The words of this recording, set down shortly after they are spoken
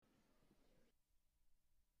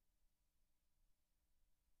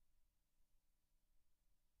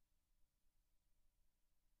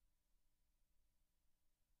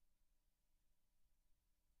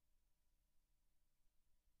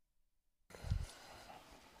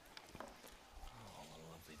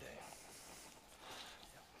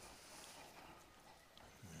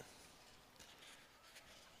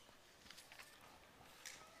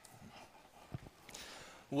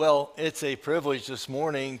Well, it's a privilege this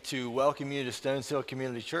morning to welcome you to Stones Hill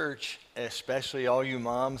Community Church, especially all you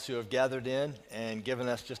moms who have gathered in and given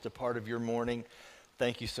us just a part of your morning.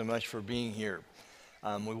 Thank you so much for being here.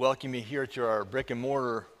 We welcome you here to our brick and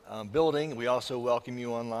mortar building. We also welcome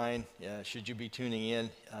you online, should you be tuning in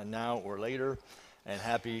now or later. And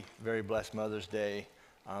happy, very blessed Mother's Day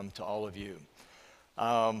to all of you.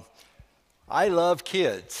 I love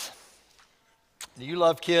kids. Do you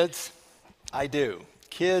love kids? I do.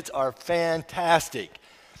 Kids are fantastic.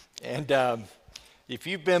 And if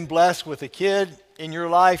you've been blessed with a kid in your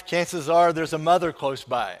life, chances are there's a mother close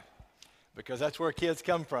by, because that's where kids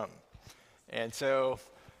come from. And so,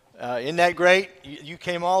 isn't that great? You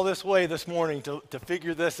came all this way this morning to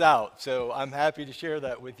figure this out. So I'm happy to share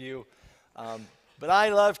that with you. But I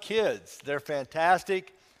love kids. They're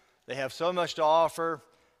fantastic. They have so much to offer.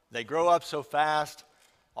 They grow up so fast.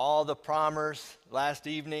 All the promers last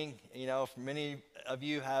evening, many of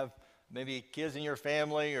you have maybe kids in your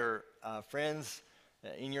family or friends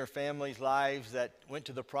in your family's lives that went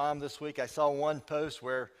to the prom this week. I saw one post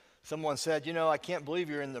where someone said, I can't believe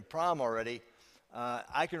you're in the prom already.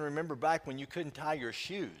 I can remember back when you couldn't tie your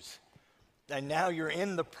shoes. And now you're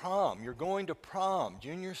in the prom. You're going to prom,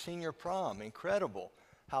 junior, senior prom. Incredible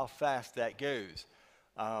how fast that goes.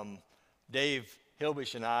 Dave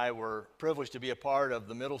Hilbish and I were privileged to be a part of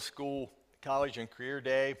the middle school, college, and career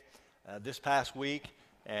day this past week,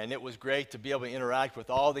 and it was great to be able to interact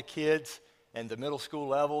with all the kids and the middle school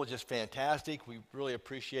level. Just fantastic. We really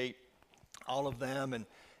appreciate all of them,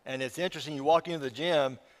 and it's interesting. You walk into the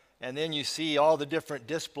gym, and then you see all the different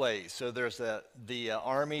displays. So there's the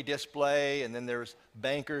Army display, and then there's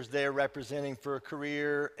bankers there representing for a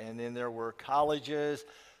career, and then there were colleges.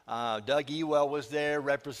 Doug Ewell was there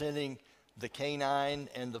representing the K-9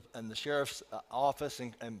 and the sheriff's office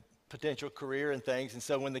and potential career and things. And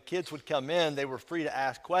so when the kids would come in, they were free to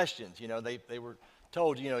ask questions. They were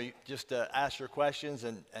told, just ask your questions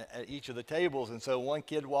at each of the tables. And so one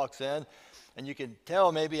kid walks in, and you can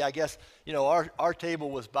tell maybe, I guess, our table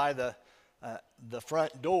was by the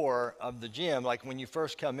front door of the gym, like when you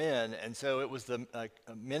first come in. And so it was the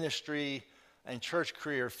ministry and church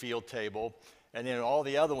career field table, and then all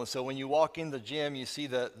the other ones. So when you walk in the gym, you see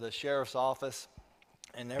the sheriff's office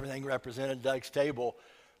and everything represented, Doug's table.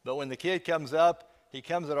 But when the kid comes up, he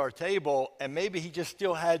comes at our table, and maybe he just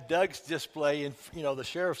still had Doug's display and the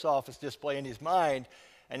sheriff's office display in his mind.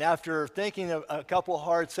 And after thinking a couple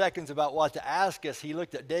hard seconds about what to ask us, he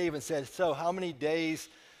looked at Dave and said, "So how many days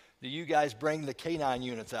do you guys bring the K-9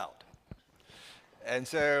 units out?" And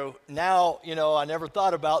so now, I never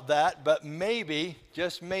thought about that, but maybe,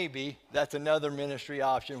 just maybe, that's another ministry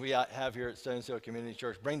option we have here at Stones Hill Community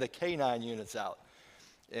Church. Bring the K-9 units out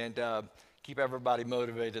and keep everybody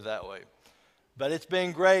motivated that way. But it's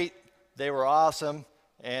been great. They were awesome,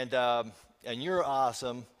 and you're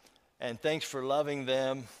awesome, and thanks for loving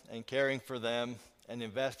them and caring for them and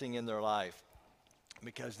investing in their life,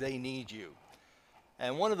 because they need you.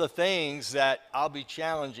 And one of the things that I'll be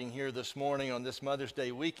challenging here this morning on this Mother's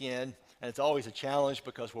Day weekend, and it's always a challenge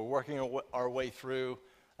because we're working our way through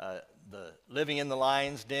the Living in the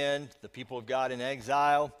Lion's Den, the people of God in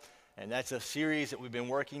exile, and that's a series that we've been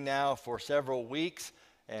working now for several weeks,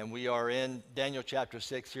 and we are in Daniel chapter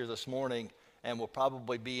 6 here this morning, and we'll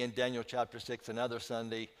probably be in Daniel chapter 6 another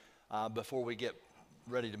Sunday before we get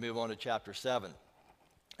ready to move on to chapter 7.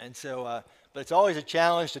 And so, but it's always a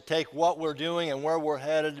challenge to take what we're doing and where we're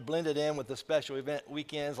headed, blend it in with the special event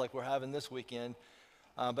weekends like we're having this weekend.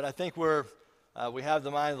 But I think we have the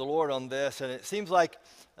mind of the Lord on this, and it seems like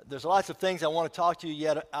there's lots of things I want to talk to you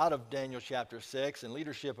yet out of Daniel chapter 6, and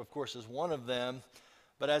leadership, of course, is one of them.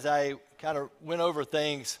 But as I kind of went over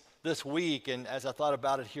things this week, and as I thought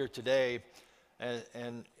about it here today,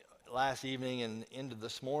 and last evening and into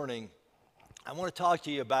this morning, I want to talk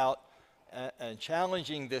to you about and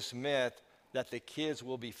challenging this myth that the kids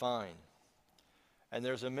will be fine. And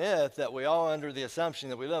there's a myth that we all under the assumption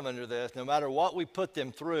that we live under this, no matter what we put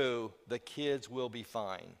them through, the kids will be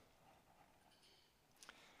fine.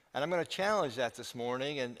 And I'm going to challenge that this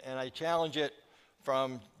morning, and I challenge it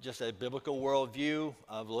from just a biblical worldview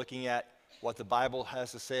of looking at what the Bible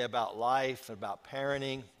has to say about life, about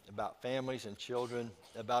parenting, about families and children,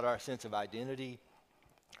 about our sense of identity,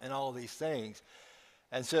 and all of these things.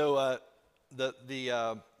 And so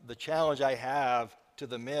the challenge I have to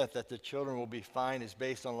the myth that the children will be fine is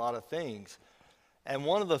based on a lot of things. And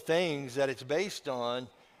one of the things that it's based on,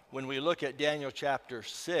 when we look at Daniel chapter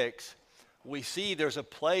 6, we see there's a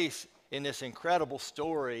place in this incredible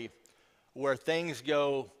story where things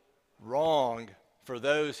go wrong for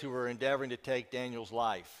those who are endeavoring to take Daniel's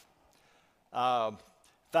life. In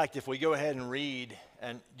fact, if we go ahead and read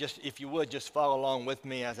And just, if you would, just follow along with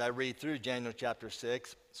me as I read through Daniel chapter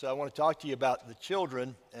 6. So I want to talk to you about the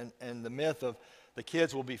children and the myth of the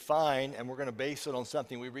kids will be fine, and we're going to base it on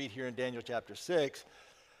something we read here in Daniel chapter 6.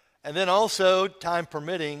 And then also, time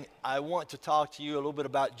permitting, I want to talk to you a little bit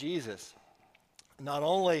about Jesus. Not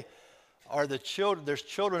only are there's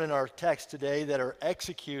children in our text today that are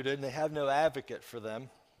executed and they have no advocate for them,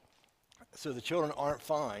 so the children aren't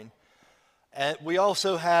fine. And we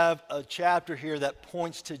also have a chapter here that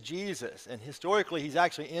points to Jesus. And historically, he's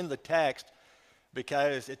actually in the text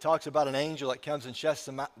because it talks about an angel that comes and shuts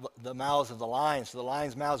the mouths of the lions. So the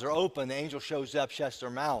lions' mouths are open. The angel shows up, shuts their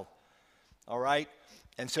mouth. All right?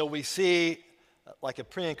 And so we see like a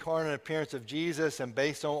pre-incarnate appearance of Jesus. And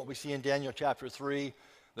based on what we see in Daniel chapter 3,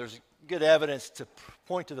 there's good evidence to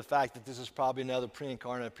point to the fact that this is probably another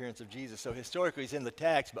pre-incarnate appearance of Jesus. So historically, he's in the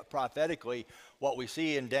text, but prophetically, what we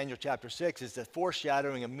see in Daniel chapter 6 is the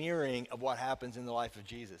foreshadowing, a mirroring of what happens in the life of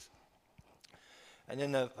Jesus. And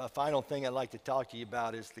then the final thing I'd like to talk to you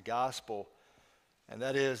about is the gospel, and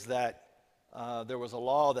that is that there was a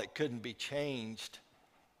law that couldn't be changed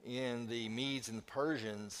in the Medes and the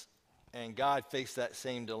Persians, and God faced that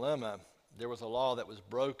same dilemma. There was a law that was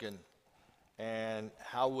broken. And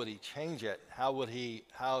how would he change it?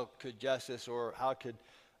 How could justice or how could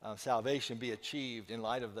salvation be achieved in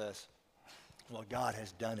light of this? Well, God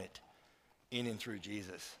has done it in and through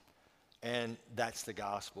Jesus. And that's the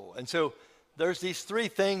gospel. And so there's these three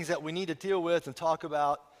things that we need to deal with and talk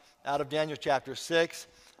about out of Daniel chapter 6.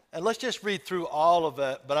 And let's just read through all of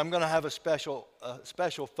it, but I'm going to have a special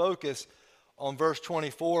focus on verse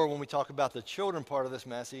 24 when we talk about the children part of this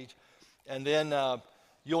message. And then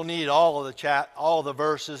you'll need all of the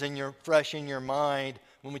verses fresh in your mind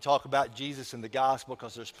when we talk about Jesus and the gospel,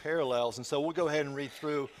 because there's parallels. And so we'll go ahead and read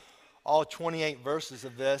through all 28 verses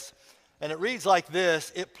of this. And it reads like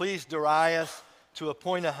this: It pleased Darius to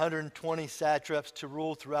appoint 120 satraps to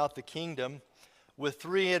rule throughout the kingdom, with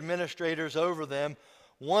 3 administrators over them,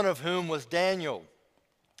 one of whom was Daniel.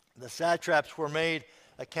 The satraps were made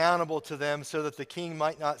accountable to them so that the king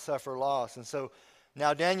might not suffer loss. And so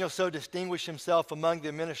now Daniel so distinguished himself among the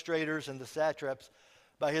administrators and the satraps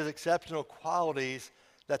by his exceptional qualities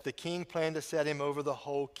that the king planned to set him over the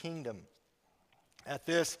whole kingdom. At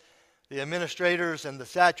this, the administrators and the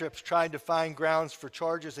satraps tried to find grounds for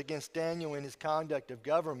charges against Daniel in his conduct of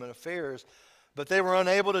government affairs, but they were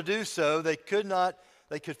unable to do so. They could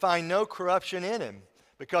find no corruption in him,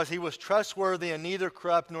 because he was trustworthy and neither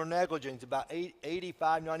corrupt nor negligent. He's about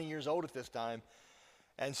 85, 90 years old at this time.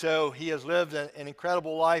 And so he has lived an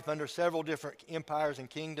incredible life under several different empires and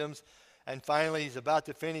kingdoms. And finally, he's about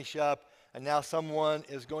to finish up. And now someone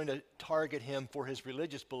is going to target him for his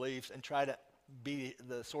religious beliefs and try to be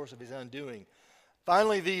the source of his undoing.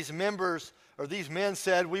 Finally, these men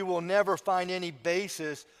said, "We will never find any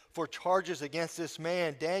basis for charges against this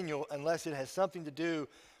man, Daniel, unless it has something to do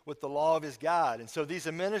with the law of his God." And so these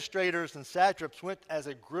administrators and satraps went as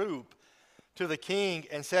a group to the king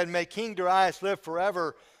and said, "May King Darius live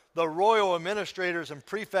forever. The royal administrators and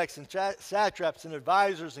prefects and satraps and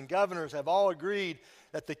advisors and governors have all agreed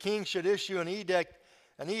that the king should issue an edict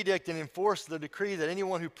and enforce the decree that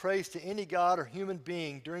anyone who prays to any god or human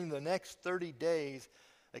being during the next 30 days,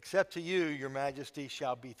 except to you, your majesty,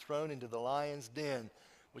 shall be thrown into the lion's den,"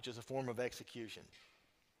 which is a form of execution.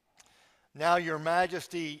 "Now your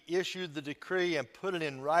majesty issued the decree and put it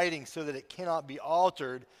in writing so that it cannot be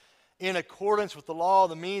altered, in accordance with the law of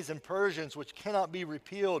the Medes and Persians, which cannot be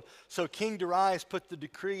repealed. So King Darius put the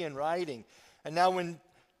decree in writing. And now when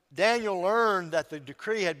Daniel learned that the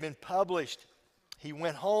decree had been published, he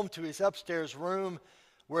went home to his upstairs room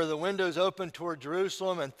where the windows opened toward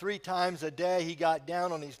Jerusalem, and 3 times a day he got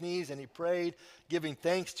down on his knees and he prayed, giving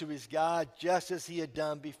thanks to his God, just as he had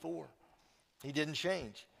done before." He didn't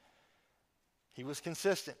change. He was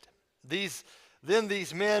consistent. Then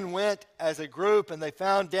these men went as a group, and they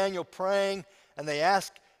found Daniel praying, and they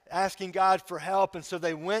asking God for help. And so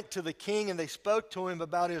they went to the king, and they spoke to him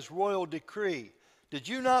about his royal decree. "Did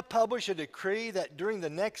you not publish a decree that during the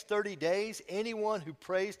next 30 days, anyone who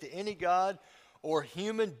prays to any god or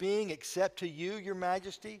human being except to you, your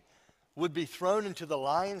majesty, would be thrown into the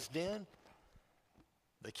lion's den?"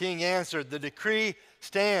 The king answered, "The decree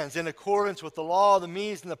stands in accordance with the law of the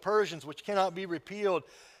Medes and the Persians, which cannot be repealed."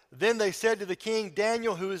 Then they said to the king,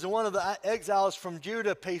 "Daniel, who is one of the exiles from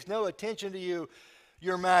Judah, pays no attention to you,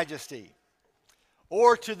 your majesty,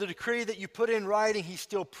 or to the decree that you put in writing. He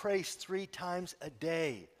still prays 3 times a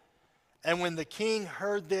day." And when the king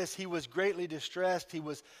heard this, he was greatly distressed. He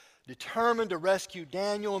was determined to rescue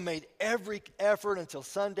Daniel and made every effort until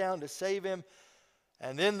sundown to save him.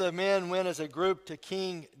 And then the men went as a group to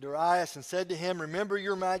King Darius and said to him, "Remember,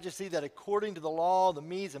 your majesty, that according to the law of the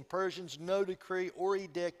Medes and Persians, no decree or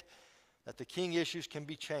edict that the king issues can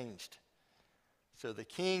be changed." So the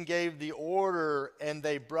king gave the order, and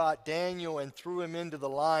they brought Daniel and threw him into the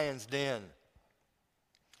lion's den.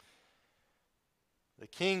 The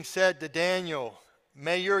king said to Daniel,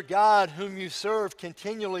 "May your God, whom you serve,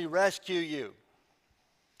 continually rescue you."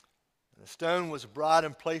 And the stone was brought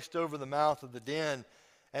and placed over the mouth of the den,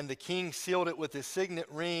 and the king sealed it with his signet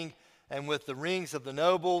ring and with the rings of the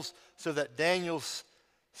nobles, so that Daniel's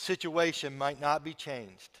situation might not be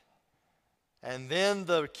changed. And then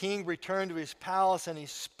the king returned to his palace, and he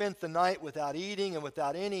spent the night without eating and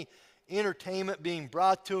without any entertainment being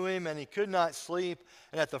brought to him, and he could not sleep.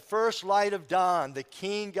 And at the first light of dawn, the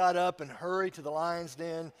king got up and hurried to the lion's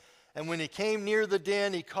den. And when he came near the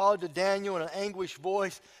den, he called to Daniel in an anguished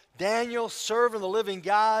voice, "Daniel, servant of the living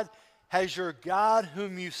God, has your God,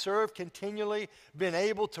 whom you serve continually, been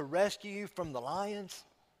able to rescue you from the lions?"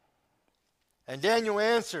 And Daniel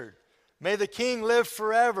answered, "May the king live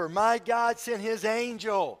forever. My God sent his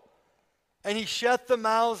angel, and he shut the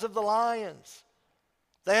mouths of the lions.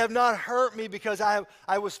 They have not hurt me, because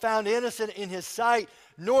I was found innocent in his sight,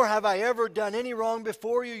 nor have I ever done any wrong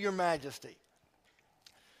before you, your majesty."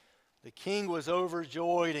 The king was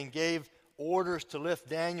overjoyed and gave orders to lift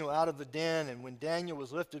Daniel out of the den. And when Daniel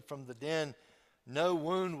was lifted from the den, no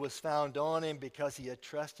wound was found on him, because he had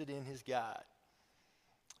trusted in his God.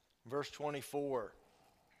 Verse 24.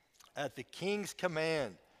 At the king's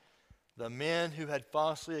command, the men who had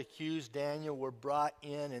falsely accused Daniel were brought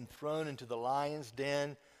in and thrown into the lion's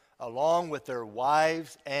den, along with their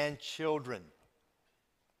wives and children.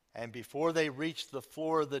 And before they reached the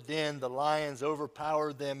floor of the den, the lions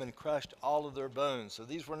overpowered them and crushed all of their bones. So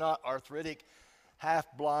these were not arthritic,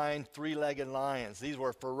 half-blind, three-legged lions. These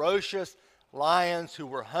were ferocious lions who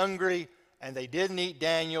were hungry, and they didn't eat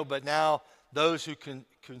Daniel, but now those who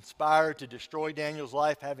conspired to destroy Daniel's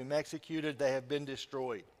life, have him executed, they have been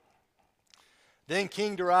destroyed. Then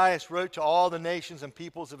King Darius wrote to all the nations and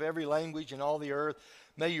peoples of every language in all the earth,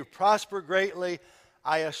 "May you prosper greatly.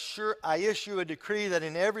 I issue a decree that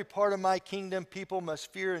in every part of my kingdom people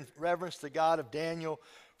must fear and reverence the God of Daniel,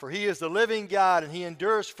 for he is the living God, and he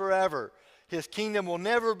endures forever. His kingdom will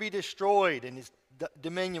never be destroyed, and his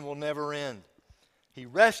dominion will never end. He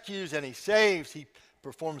rescues and he saves. He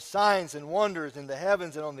performs signs and wonders in the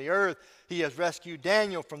heavens and on the earth. He has rescued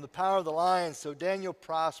Daniel from the power of the lions." So Daniel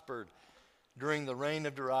prospered during the reign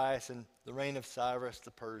of Darius and the reign of Cyrus the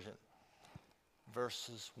Persian.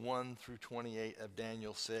 Verses 1 through 28 of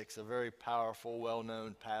Daniel 6, a very powerful,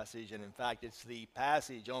 well-known passage. And in fact, it's the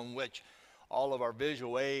passage on which all of our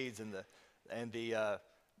visual aids and the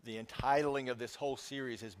entitling of this whole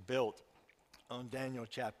series is built, on Daniel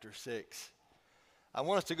chapter 6. I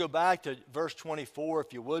want us to go back to verse 24,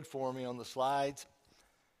 if you would, for me on the slides.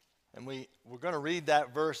 And we're going to read that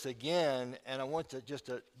verse again, and I want to just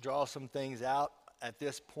draw some things out at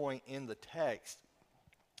this point in the text.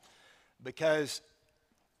 Because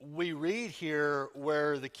we read here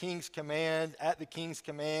where at the king's command,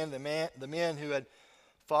 the men who had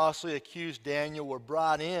falsely accused Daniel were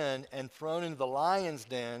brought in and thrown into the lion's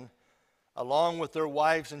den, along with their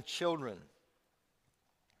wives and children.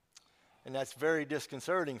 And that's very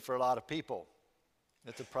disconcerting for a lot of people.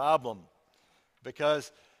 It's a problem,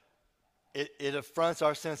 because it affronts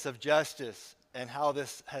our sense of justice and how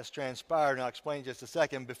this has transpired. And I'll explain in just a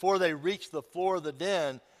second. Before they reached the floor of the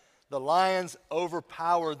den, the lions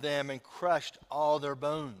overpowered them and crushed all their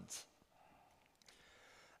bones.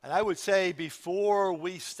 And I would say, before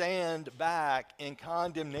we stand back in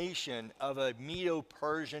condemnation of a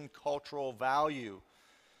Medo-Persian cultural value,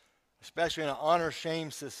 especially in an honor-shame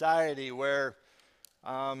society where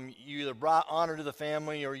you either brought honor to the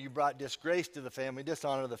family or you brought disgrace to the family,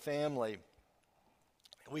 dishonor to the family,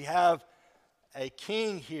 we have a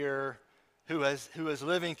king here who is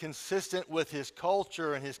living consistent with his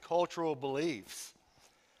culture and his cultural beliefs.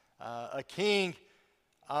 A king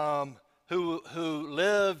who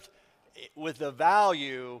lived with the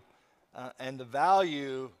value, and the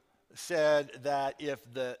value said that if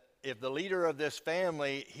the leader of this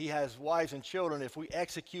family, he has wives and children, if we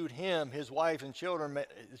execute him, his wives and children,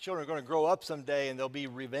 the children are going to grow up someday and there'll be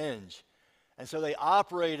revenge. And so they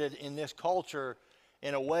operated in this culture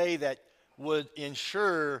in a way that would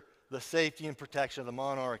ensure the safety and protection of the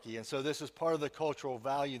monarchy. And so this is part of the cultural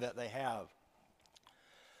value that they have.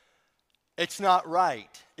 It's not right.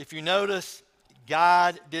 If you notice,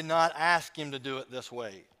 God did not ask him to do it this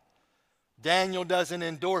way. Daniel doesn't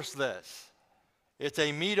endorse this. It's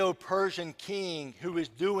a Medo-Persian king who is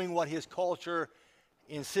doing what his culture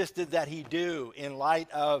insisted that he do in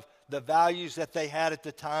light of the values that they had at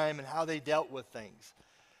the time and how they dealt with things.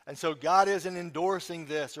 And so God isn't endorsing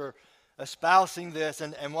this or espousing this.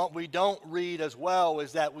 And what we don't read as well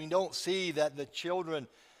is that we don't see that the children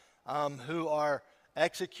who are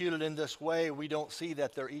executed in this way, we don't see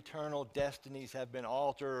that their eternal destinies have been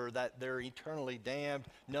altered or that they're eternally damned.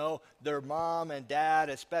 No, their mom and dad,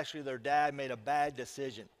 especially their dad, made a bad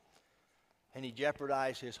decision. And he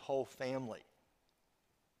jeopardized his whole family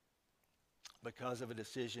because of a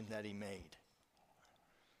decision that he made.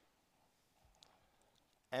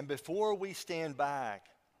 And before we stand back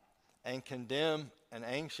and condemn an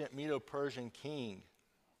ancient Medo-Persian king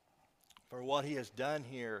for what he has done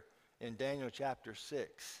here in Daniel chapter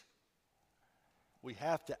 6, we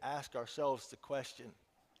have to ask ourselves the question,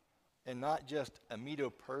 in not just a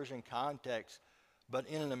Medo-Persian context, but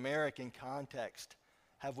in an American context,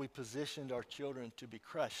 have we positioned our children to be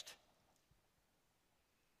crushed?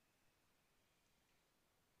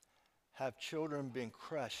 Have children been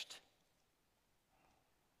crushed?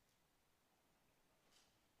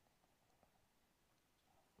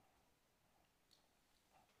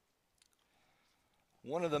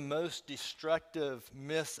 One of the most destructive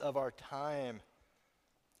myths of our time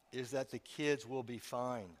is that the kids will be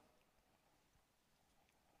fine.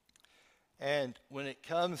 And when it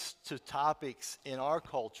comes to topics in our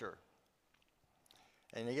culture,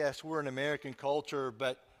 and yes, we're an American culture,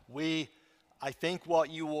 but I think what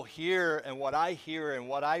you will hear and what I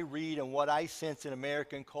read and what I sense in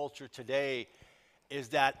American culture today is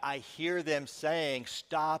that I hear them saying,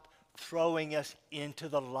 stop throwing us into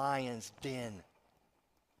the lion's den.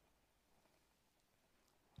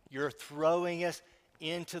 You're throwing us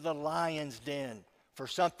into the lion's den for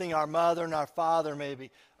something our mother and our father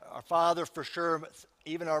maybe, our father for sure, but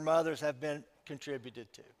even our mothers have been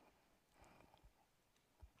contributed to.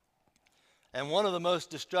 And one of the most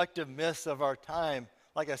destructive myths of our time,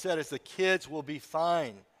 like I said, is the kids will be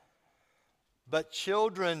fine. But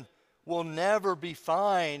children will never be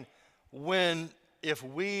fine if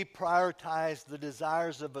we prioritize the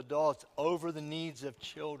desires of adults over the needs of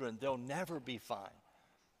children. They'll never be fine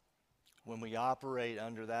when we operate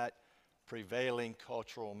under that prevailing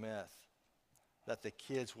cultural myth that the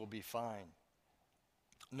kids will be fine.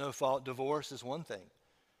 No-fault divorce is one thing.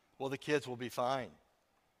 Well, the kids will be fine.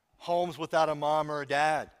 Homes without a mom or a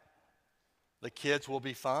dad, the kids will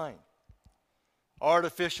be fine.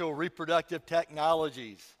 Artificial reproductive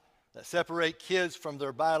technologies that separate kids from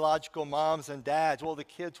their biological moms and dads, well, the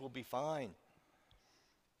kids will be fine.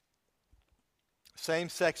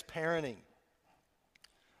 Same-sex parenting,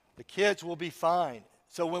 the kids will be fine.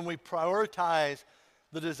 So when we prioritize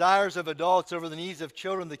the desires of adults over the needs of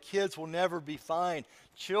children, the kids will never be fine.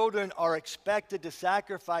 Children are expected to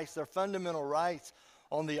sacrifice their fundamental rights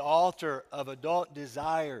on the altar of adult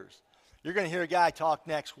desires. You're going to hear a guy talk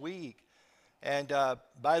next week. And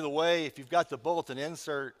by the way, if you've got the bulletin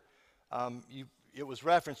insert, it was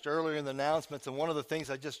referenced earlier in the announcements. And one of the things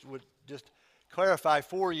I would clarify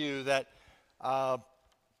for you that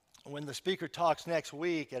when the speaker talks next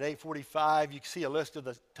week at 8:45, you can see a list of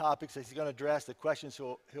the topics that he's going to address, the questions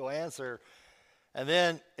he'll answer. And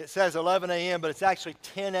then it says 11 a.m., but it's actually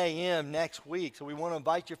 10 a.m. next week. So we want to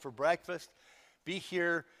invite you for breakfast. Be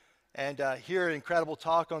here and hear an incredible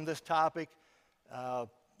talk on this topic,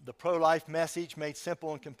 the pro-life message made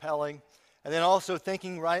simple and compelling, and then also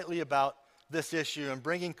thinking rightly about this issue and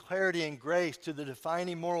bringing clarity and grace to the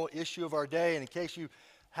defining moral issue of our day. And in case you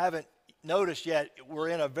haven't noticed yet, we're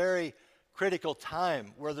in a very critical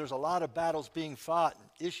time where there's a lot of battles being fought,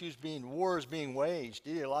 wars being waged,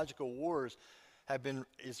 ideological wars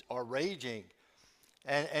are raging.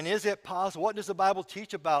 And is it possible? What does the Bible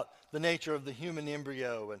teach about the nature of the human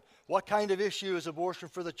embryo? And what kind of issue is abortion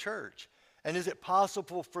for the church? And is it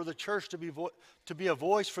possible for the church to be a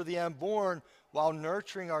voice for the unborn while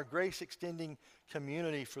nurturing our grace-extending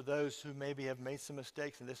community for those who maybe have made some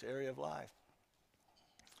mistakes in this area of life?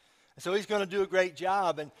 And so he's going to do a great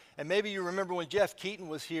job. And maybe you remember when Jeff Keaton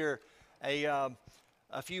was here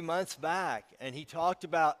a few months back, and he talked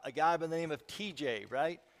about a guy by the name of TJ,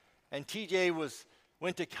 right? And TJ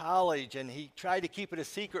went to college, and he tried to keep it a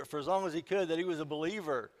secret for as long as he could that he was a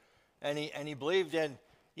believer, and he believed in,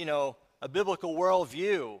 a biblical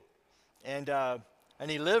worldview, and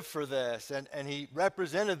he lived for this, and he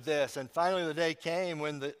represented this, and finally the day came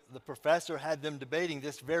when the professor had them debating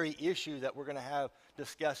this very issue that we're going to have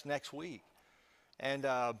discussed next week, and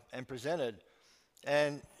presented,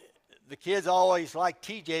 and the kids always liked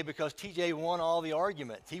TJ because TJ won all the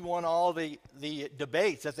arguments. He won all the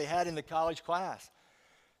debates that they had in the college class.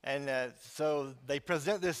 And so they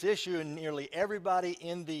present this issue, and nearly everybody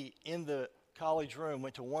in the college room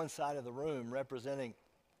went to one side of the room representing,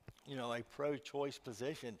 a pro-choice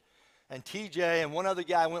position. And TJ and one other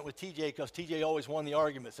guy went with TJ because TJ always won the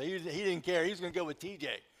argument. So he didn't care. He was going to go with TJ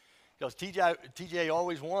because TJ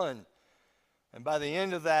always won. And by the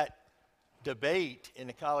end of that debate in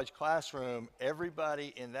the college classroom,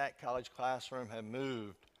 everybody in that college classroom had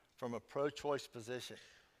moved from a pro-choice position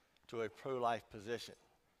to a pro-life position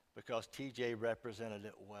because TJ represented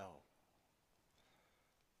it well.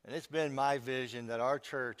 And it's been my vision that our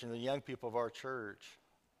church and the young people of our church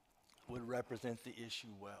would represent the issue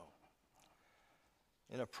well.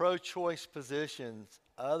 In a pro-choice position,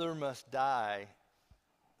 other must die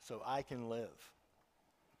so I can live.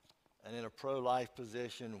 And in a pro-life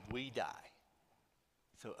position, we die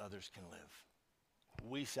so others can live.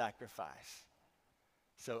 We sacrifice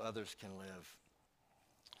so others can live.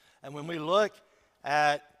 And when we look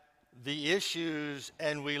at the issues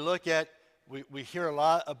and we hear a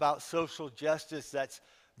lot about social justice that's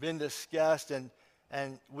been discussed,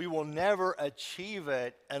 and we will never achieve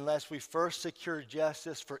it unless we first secure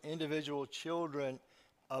justice for individual children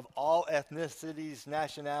of all ethnicities,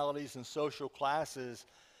 nationalities, and social classes,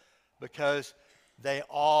 because they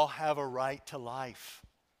all have a right to life,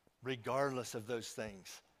 regardless of those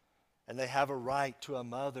things. And they have a right to a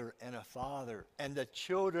mother and a father. And the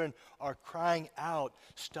children are crying out,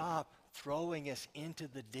 "Stop throwing us into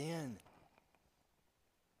the den."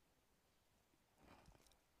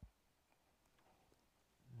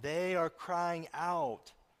 They are crying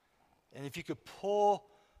out. And if you could pull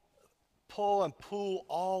and pool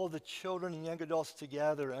all the children and young adults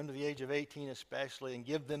together under the age of 18 especially and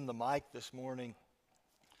give them the mic this morning,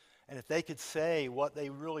 and if they could say what they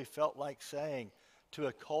really felt like saying to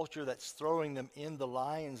a culture that's throwing them in the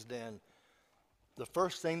lion's den, the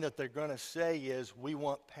first thing that they're going to say is, "We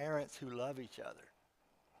want parents who love each other."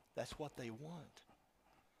 That's what they want.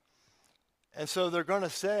 And so they're going to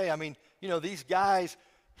say, these guys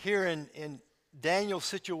here in Daniel's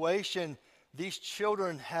situation, these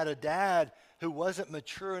children had a dad who wasn't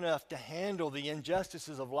mature enough to handle the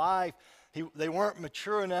injustices of life. They weren't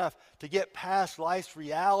mature enough to get past life's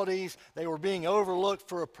realities. They were being overlooked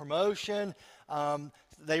for a promotion.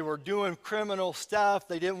 They were doing criminal stuff.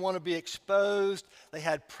 They didn't want to be exposed. They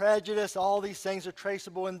had prejudice. All these things are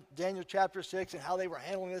traceable in Daniel chapter 6 and how they were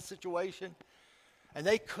handling this situation. And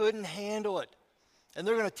they couldn't handle it. And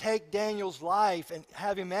they're going to take Daniel's life and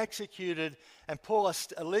have him executed and pull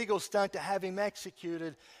a legal stunt to have him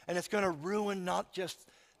executed. And it's going to ruin not just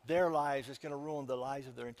their lives, it's going to ruin the lives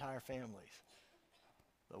of their entire families.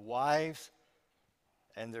 The wives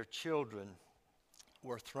and their children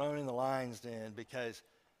were thrown in the lion's den because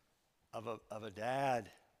of a dad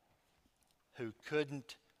who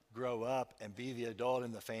couldn't grow up and be the adult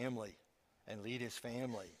in the family and lead his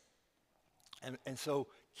family. And so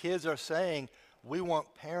kids are saying, "We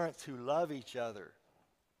want parents who love each other."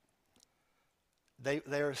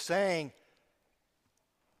 They are saying,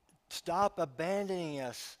 "Stop abandoning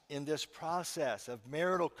us in this process of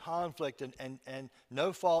marital conflict and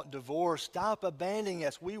no-fault divorce. Stop abandoning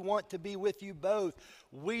us. We want to be with you both.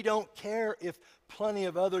 We don't care if plenty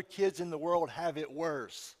of other kids in the world have it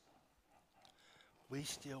worse. We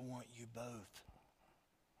still want you both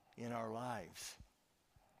in our lives."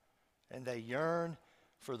 And they yearn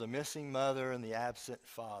for the missing mother and the absent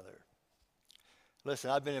father.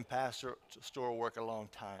 Listen, I've been in pastoral work a long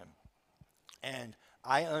time. And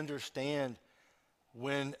I understand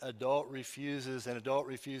when an adult refuses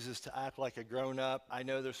to act like a grown-up. I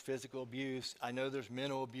know there's physical abuse. I know there's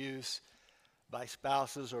mental abuse by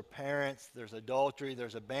spouses or parents. There's adultery.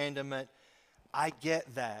 There's abandonment. I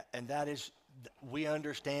get that. And we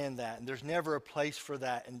understand that. And there's never a place for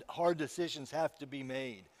that. And hard decisions have to be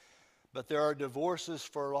made. But there are divorces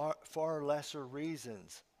for far lesser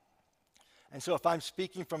reasons. And so if I'm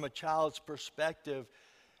speaking from a child's perspective,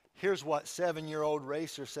 here's what 7-year-old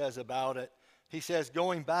Racer says about it. He says,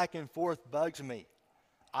 "Going back and forth bugs me.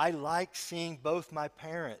 I like seeing both my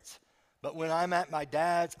parents. But when I'm at my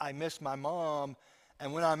dad's, I miss my mom.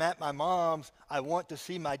 And when I'm at my mom's, I want to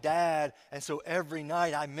see my dad. And so every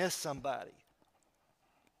night I miss somebody."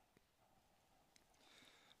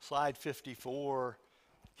 Slide 54.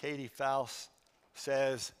 Katie Faust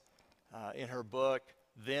says in her book,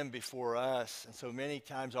 "Them Before Us." And so many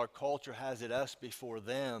times our culture has it us before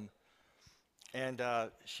them.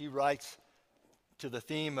 And she writes to the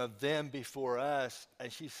theme of them before us.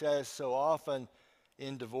 And she says so often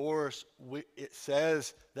in divorce, it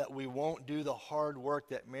says that we won't do the hard work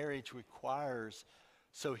that marriage requires.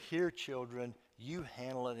 So here, children, you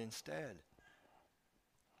handle it instead.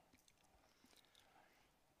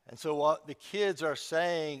 And so what the kids are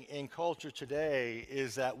saying in culture today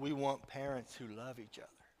is that we want parents who love each other.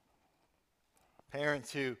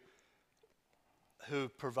 Parents who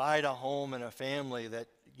provide a home and a family that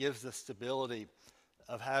gives the stability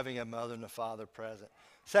of having a mother and a father present.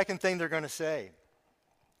 Second thing they're going to say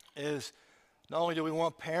is not only do we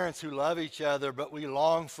want parents who love each other, but we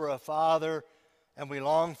long for a father and we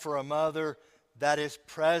long for a mother that is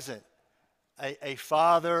present. A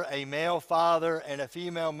father, a male father, and a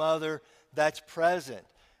female mother that's present.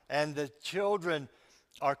 And the children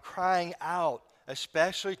are crying out,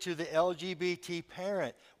 especially to the LGBT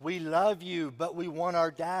parent, we love you, but we want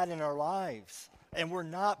our dad in our lives. And we're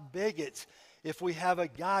not bigots if we have a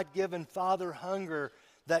God-given father hunger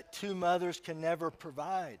that two mothers can never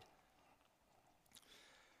provide.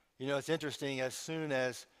 You know, it's interesting, as soon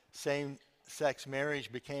as same-sex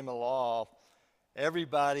marriage became a law,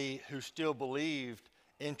 everybody who still believed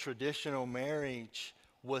in traditional marriage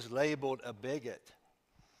was labeled a bigot.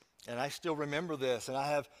 And I still remember this, and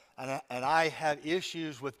I have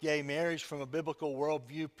issues with gay marriage from a biblical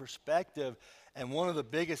worldview perspective. And one of the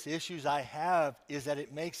biggest issues I have is that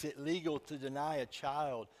it makes it legal to deny a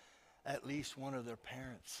child at least one of their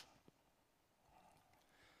parents.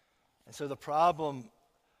 And so the problem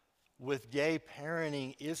with gay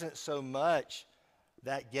parenting isn't so much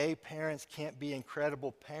that gay parents can't be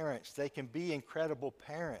incredible parents. They can be incredible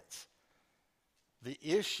parents. The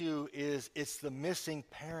issue is it's the missing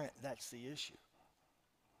parent that's the issue.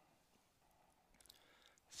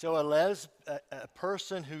 So a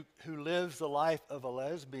person who lives the life of a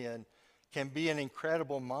lesbian can be an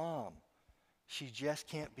incredible mom. She just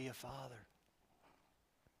can't be a father.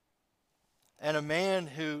 And a man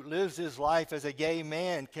who lives his life as a gay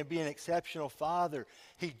man can be an exceptional father.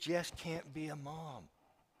 He just can't be a mom.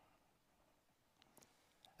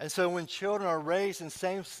 And so when children are raised in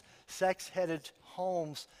same-sex-headed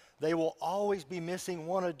homes, they will always be missing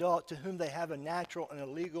one adult to whom they have a natural and a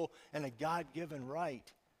legal and a God-given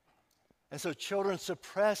right. And so children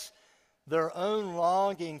suppress their own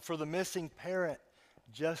longing for the missing parent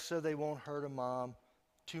just so they won't hurt a mom,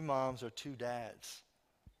 two moms, or two dads.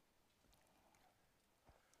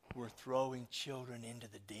 We're throwing children into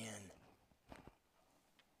the den.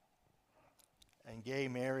 And gay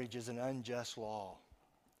marriage is an unjust law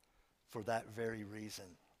for that very reason.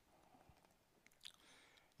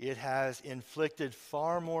 It has inflicted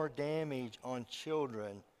far more damage on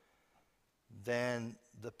children than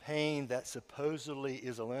the pain that supposedly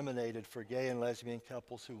is eliminated for gay and lesbian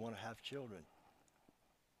couples who want to have children.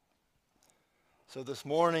 So this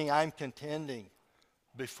morning I'm contending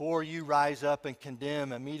before you rise up and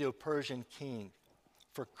condemn a Medo-Persian king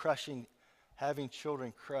for having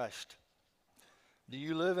children crushed. Do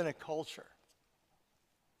you live in a culture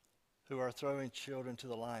who are throwing children to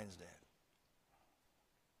the lion's den,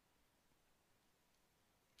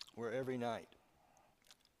 where every night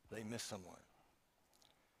they miss someone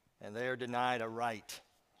and they are denied a right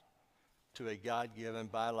to a God-given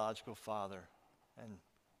biological father and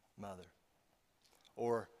mother?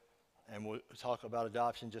 And we'll talk about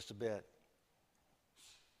adoption in just a bit.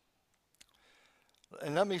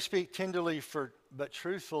 And let me speak tenderly but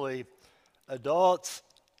truthfully, adults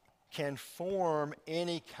can form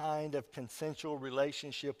any kind of consensual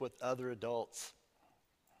relationship with other adults.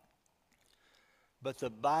 But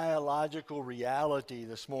the biological reality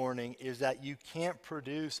this morning is that you can't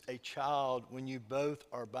produce a child when you both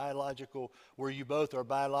are biological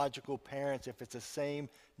parents if it's a same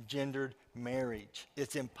gendered marriage.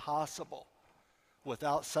 It's impossible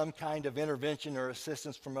without some kind of intervention or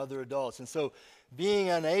assistance from other adults. And so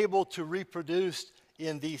being unable to reproduce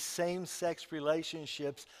in these same-sex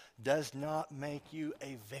relationships does not make you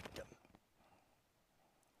a victim.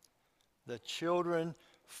 The children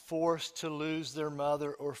forced to lose their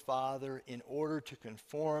mother or father in order to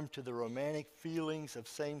conform to the romantic feelings of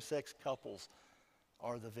same-sex couples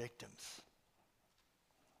are the victims.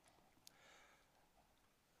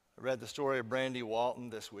 I read the story of Brandy Walton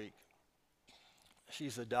this week.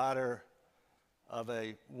 She's the daughter of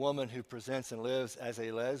a woman who presents and lives as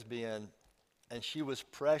a lesbian, and she was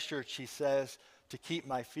pressured, she says, to keep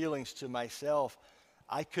my feelings to myself.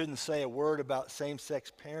 I couldn't say a word about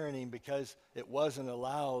same-sex parenting because it wasn't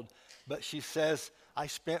allowed. But she says, I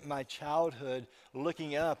spent my childhood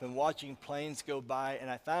looking up and watching planes go by, and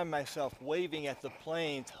I found myself waving at the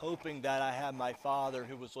planes, hoping that I had my father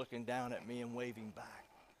who was looking down at me and waving back.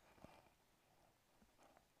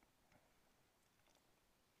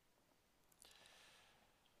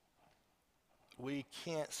 We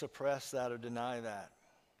can't suppress that or deny that.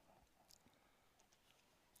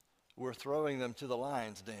 We're throwing them to the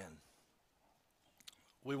lion's den.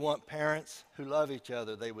 We want parents who love each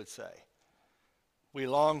other, they would say. We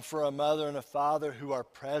long for a mother and a father who are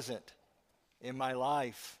present in my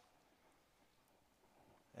life.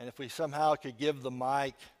 And if we somehow could give the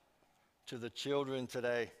mic to the children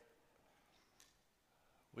today,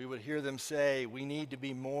 we would hear them say, we need to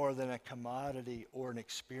be more than a commodity or an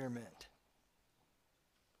experiment.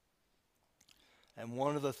 And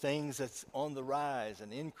one of the things that's on the rise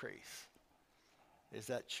and increase is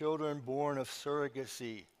that children born of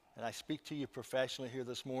surrogacy, and I speak to you professionally here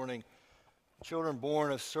this morning, children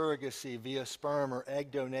born of surrogacy via sperm or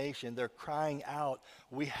egg donation, they're crying out,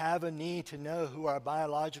 we have a need to know who our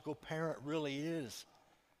biological parent really is.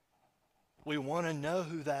 We want to know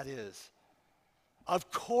who that is.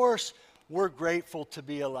 Of course, we're grateful to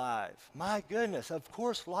be alive. My goodness, of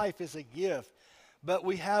course life is a gift. But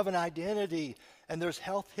we have an identity, and there's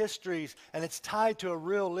health histories, and it's tied to a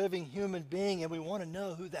real living human being, and we want to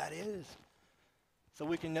know who that is so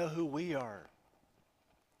we can know who we are.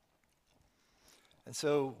 And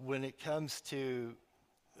so when it comes to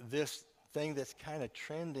this thing that's kind of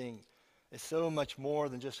trending, it's so much more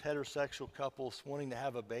than just heterosexual couples wanting to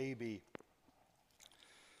have a baby.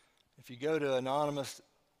 If you go to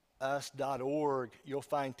anonymousus.org, you'll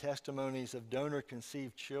find testimonies of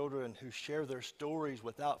donor-conceived children who share their stories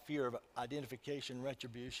without fear of identification and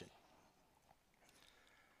retribution.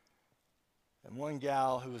 And one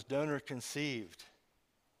gal who was donor-conceived,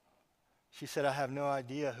 she said, I have no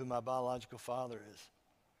idea who my biological father is.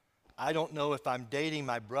 I don't know if I'm dating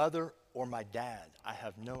my brother or my dad. I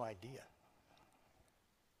have no idea.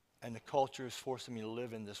 And the culture is forcing me to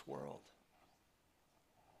live in this world.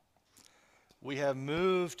 We have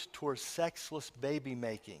moved towards sexless baby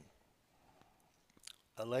making.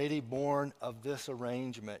 A lady born of this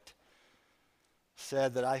arrangement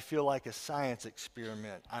said that I feel like a science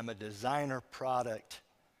experiment. I'm a designer product.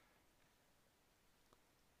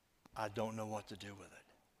 I don't know what to do with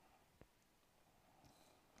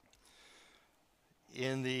it.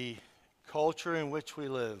 In the culture in which we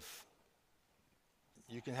live,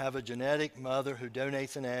 you can have a genetic mother who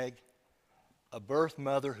donates an egg, a birth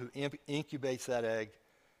mother who incubates that egg,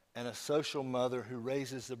 and a social mother who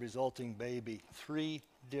raises the resulting baby. 3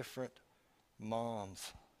 different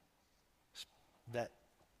moms that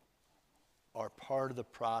are part of the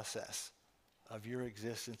process of your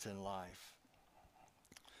existence in life.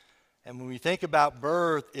 And when we think about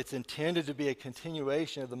birth, it's intended to be a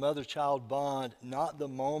continuation of the mother-child bond, not the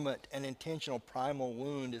moment an intentional primal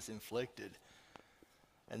wound is inflicted.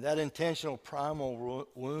 And that intentional primal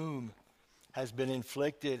wound has been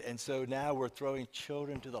inflicted, and so now we're throwing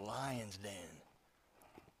children to the lion's den.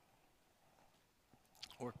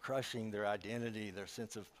 We're crushing their identity, their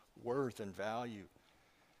sense of worth and value.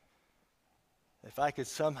 If I could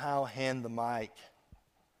somehow hand the mic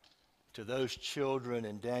to those children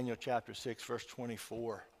in Daniel chapter 6, verse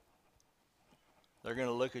 24, they're going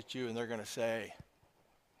to look at you and they're going to say,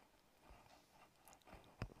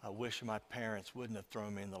 I wish my parents wouldn't have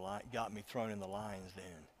got me thrown in the lion's den.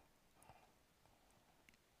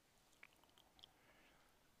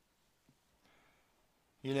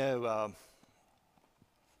 You know,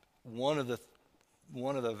 one of the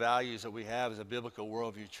values that we have as a biblical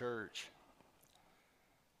worldview church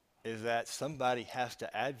is that somebody has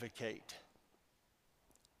to advocate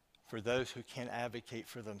for those who can't advocate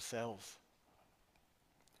for themselves.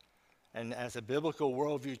 And as a biblical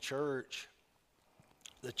worldview church,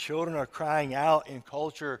 the children are crying out in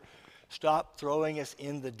culture, stop throwing us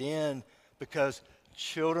in the den, because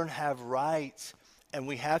children have rights. And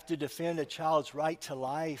we have to defend a child's right to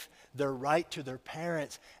life, their right to their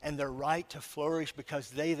parents, and their right to flourish because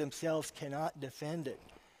they themselves cannot defend it.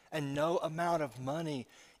 And no amount of money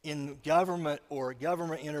in government or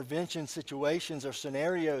government intervention situations or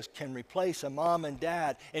scenarios can replace a mom and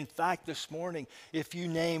dad. In fact, this morning, if you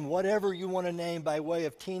name whatever you want to name by way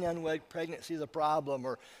of teen unwed pregnancy is a problem,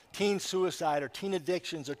 or teen suicide, or teen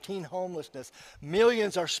addictions, or teen homelessness,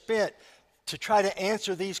 millions are spent to try to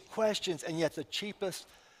answer these questions, and yet the cheapest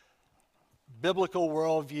biblical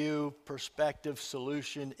worldview perspective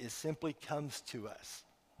solution simply comes to us.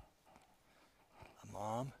 A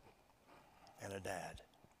mom and a dad.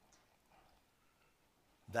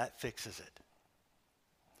 That fixes it.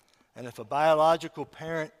 And if a biological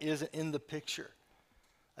parent isn't in the picture,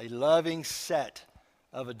 a loving set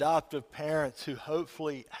of adoptive parents who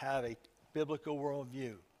hopefully have a biblical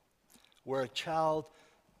worldview, where a child,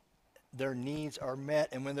 their needs are met,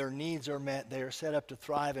 and when their needs are met, they are set up to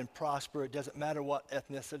thrive and prosper. It doesn't matter what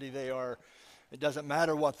ethnicity they are. It doesn't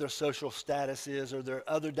matter what their social status is or their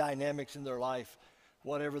other dynamics in their life,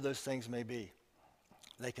 whatever those things may be.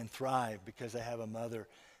 They can thrive because they have a mother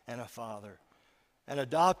and a father And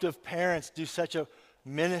adoptive parents do such a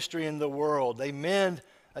ministry in the world. They mend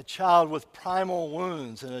a child with primal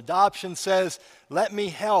wounds. And adoption says, let me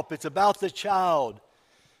help. It's about the child.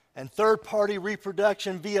 And third-party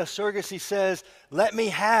reproduction via surrogacy says, let me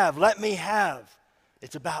have, let me have.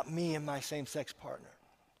 It's about me and my same-sex partner.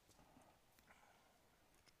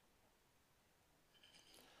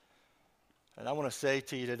 And I want to say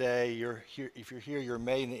to you today, if you're here, you're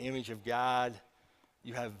made in the image of God.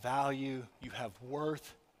 You have value. You have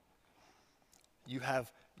worth.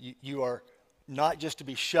 You are not just to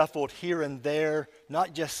be shuffled here and there,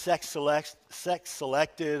 not just sex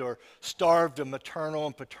selected or starved of maternal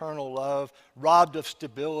and paternal love, robbed of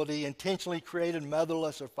stability, intentionally created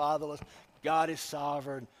motherless or fatherless. God is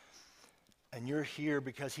sovereign. And you're here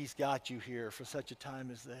because he's got you here for such a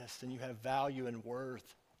time as this. And you have value and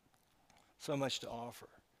worth. So much to offer.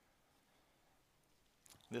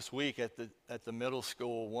 This week at the middle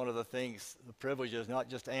school, one of the things, the privilege is not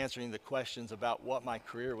just answering the questions about what my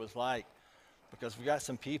career was like, because we got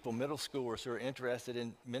some people, middle schoolers, who are interested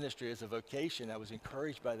in ministry as a vocation. I was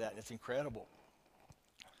encouraged by that, and it's incredible.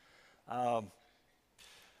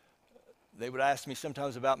 They would ask me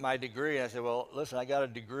sometimes about my degree, and I said, well, listen, I got a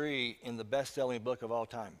degree in the best-selling book of all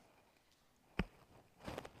time.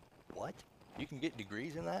 What? You can get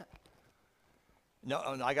degrees in that? No,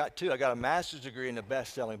 I got two. I got a master's degree in the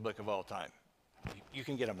best-selling book of all time. You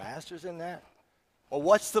can get a master's in that? Well,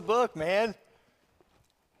 what's the book, man?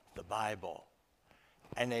 The Bible.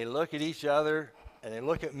 And they look at each other, and they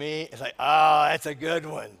look at me. It's like, oh, that's a good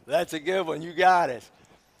one. That's a good one. You got it.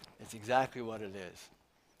 It's exactly what it is.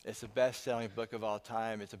 It's the best-selling book of all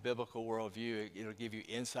time. It's a biblical worldview. It'll give you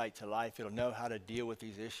insight to life. It'll know how to deal with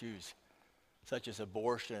these issues, such as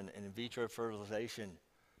abortion and in vitro fertilization.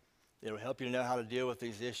 It'll help you to know how to deal with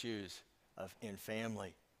these issues in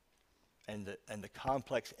family and the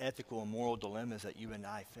complex ethical and moral dilemmas that you and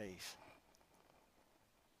I face.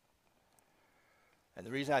 And the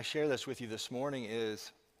reason I share this with you this morning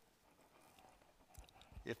is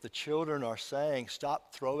if the children are saying,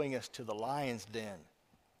 stop throwing us to the lion's den,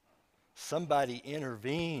 somebody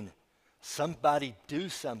intervene, somebody do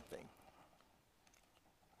something.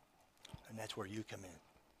 And that's where you come in.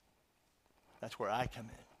 That's where I come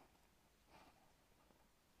in.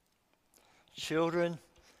 Children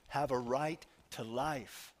have a right to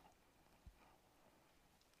life.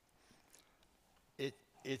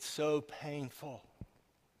 It's so painful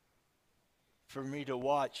for me to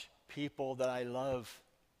watch people that I love,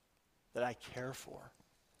 that I care for,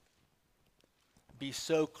 be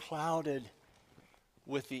so clouded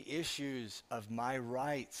with the issues of my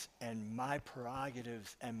rights and my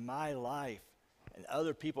prerogatives and my life, and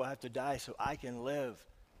other people have to die so I can live.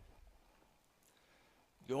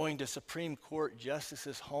 Going to Supreme Court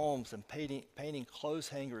justices' homes and painting clothes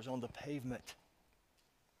hangers on the pavement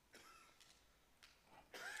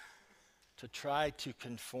to try to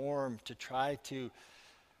conform, to try to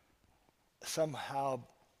somehow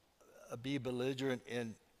be belligerent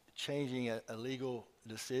in changing a legal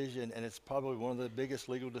decision, and it's probably one of the biggest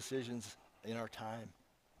legal decisions in our time.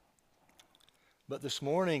 But this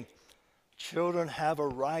morning, children have a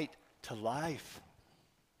right to life.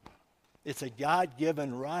 It's a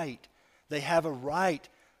God-given right. They have a right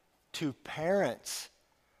to parents.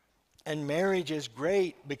 And marriage is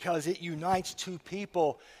great because it unites two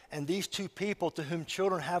people, and these two people to whom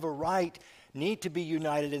children have a right need to be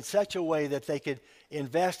united in such a way that they could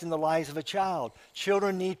invest in the lives of a child.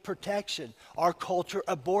 Children need protection. Our culture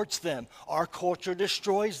aborts them. Our culture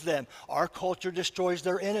destroys them. Our culture destroys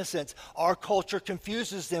their innocence. Our culture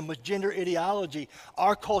confuses them with gender ideology.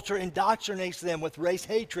 Our culture indoctrinates them with race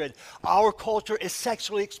hatred. Our culture is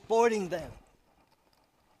sexually exploiting them.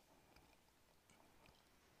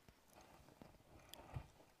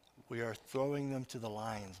 We are throwing them to the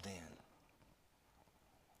lion's den.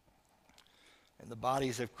 And the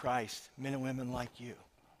bodies of Christ, men and women like you,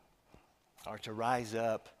 are to rise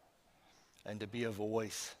up and to be a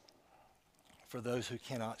voice for those who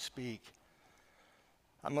cannot speak.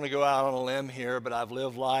 I'm going to go out on a limb here, but I've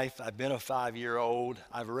lived life. I've been a 5-year-old.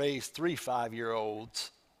 I've raised 3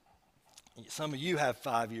 5-year-olds. Some of you have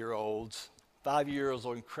 5-year-olds. 5-year-olds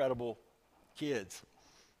are incredible kids.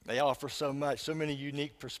 They offer so much, so many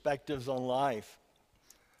unique perspectives on life.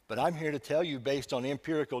 But I'm here to tell you, based on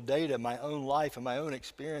empirical data, my own life and my own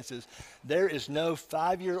experiences, there is no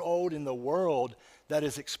 5-year-old in the world that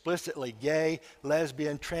is explicitly gay,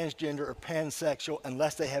 lesbian, transgender, or pansexual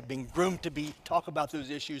unless they have been groomed to talk about those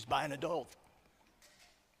issues by an adult.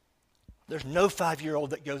 There's no 5-year-old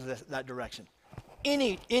that goes that direction.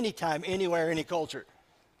 Anytime, anywhere, any culture,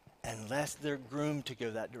 unless they're groomed to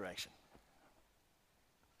go that direction.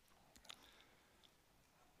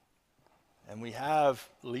 And we have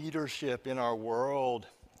leadership in our world,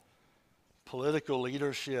 political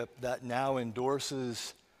leadership that now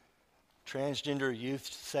endorses transgender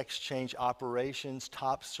youth sex change operations,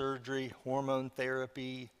 top surgery, hormone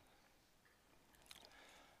therapy.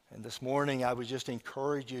 And this morning I would just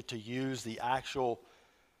encourage you to use the actual,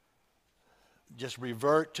 just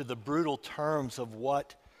revert to the brutal terms of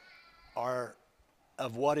what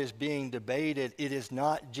is being debated. It is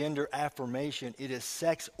not gender affirmation, it is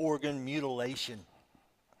sex organ mutilation.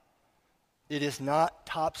 It is not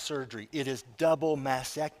top surgery, it is double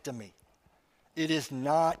mastectomy. It is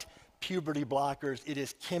not puberty blockers, it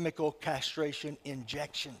is chemical castration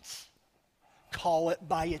injections. Call it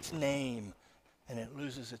by its name, and it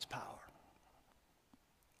loses its power.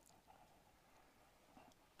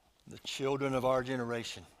 The children of our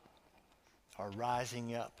generation are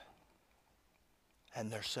rising up, and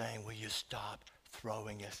they're saying, will you stop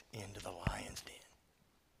throwing us into the lion's den?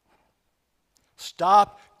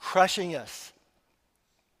 Stop crushing us.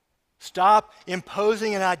 Stop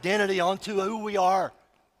imposing an identity onto who we are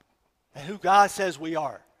and who God says we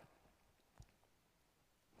are.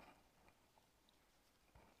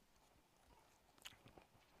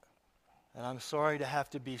 And I'm sorry to have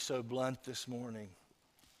to be so blunt this morning,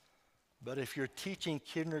 but if you're teaching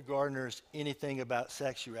kindergartners anything about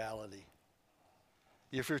sexuality,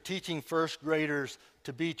 if you're teaching first graders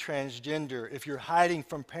to be transgender, if you're hiding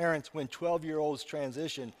from parents when 12-year-olds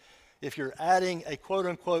transition, if you're adding a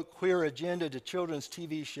quote-unquote queer agenda to children's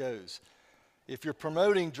TV shows, if you're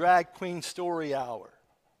promoting Drag Queen Story Hour,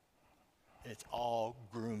 it's all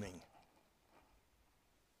grooming.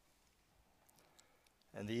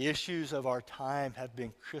 And the issues of our time have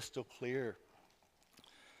been crystal clear.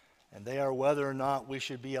 And they are whether or not we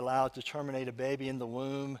should be allowed to terminate a baby in the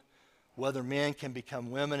womb, whether men can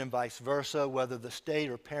become women and vice versa, whether the state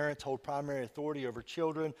or parents hold primary authority over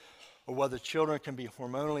children, or whether children can be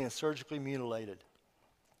hormonally and surgically mutilated.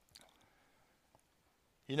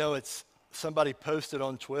 You know, somebody posted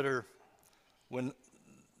on Twitter when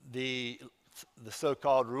the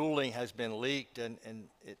so-called ruling has been leaked, and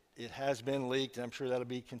it has been leaked, and I'm sure that'll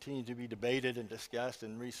be continued to be debated and discussed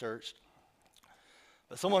and researched.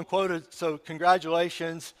 But someone quoted, so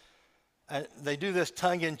congratulations, and they do this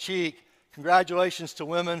tongue-in-cheek, congratulations to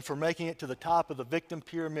women for making it to the top of the victim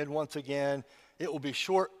pyramid once again. It will be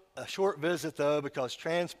a short visit, though, because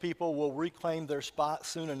trans people will reclaim their spot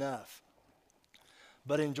soon enough.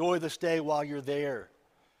 But enjoy the stay while you're there.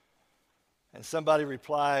 And somebody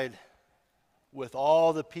replied, with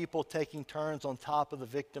all the people taking turns on top of the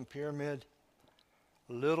victim pyramid,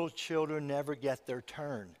 little children never get their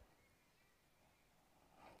turn.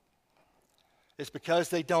 It's because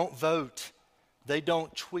they don't vote, they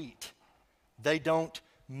don't tweet, they don't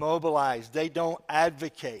mobilize, they don't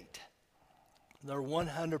advocate. They're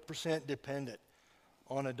 100% dependent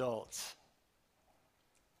on adults.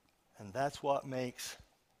 And that's what makes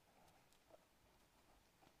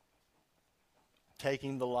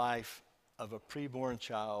taking the life of a preborn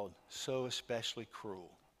child so especially cruel.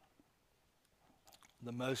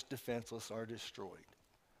 The most defenseless are destroyed.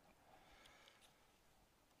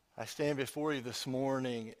 I stand before you this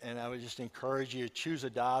morning, and I would just encourage you to choose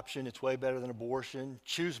adoption. It's way better than abortion.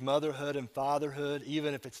 Choose motherhood and fatherhood,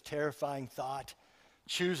 even if it's a terrifying thought.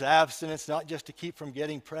 Choose abstinence, not just to keep from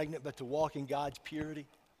getting pregnant, but to walk in God's purity.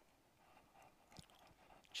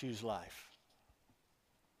 Choose life.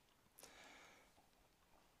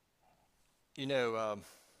 You know,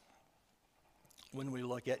 when we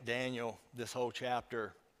look at Daniel, this whole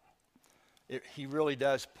chapter, he really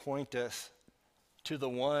does point us to the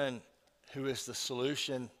one who is the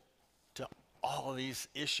solution to all of these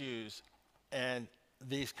issues and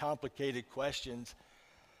these complicated questions.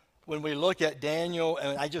 When we look at Daniel,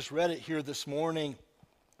 and I just read it here this morning,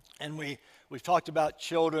 and we've talked about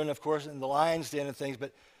children, of course, in the lion's den and things,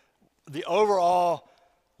 but the overall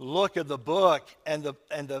look of the book and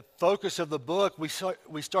the focus of the book,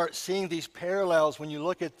 we start seeing these parallels when you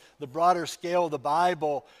look at the broader scale of the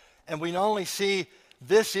Bible, and we not only see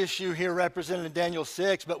this issue here represented in Daniel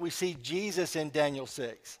 6, but we see Jesus in Daniel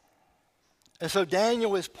 6. And so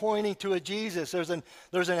Daniel is pointing to a Jesus. There's an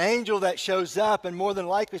angel that shows up, and more than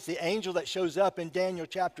likely it's the angel that shows up in Daniel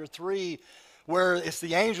chapter 3, where it's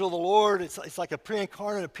the angel of the Lord. It's like a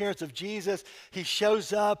pre-incarnate appearance of Jesus. He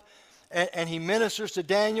shows up, and he ministers to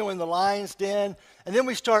Daniel in the lion's den. And then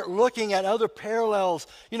we start looking at other parallels.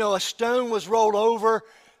 You know, a stone was rolled over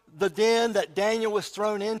the den that Daniel was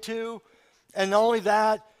thrown into. And not only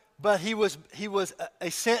that, but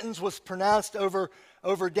a sentence was pronounced over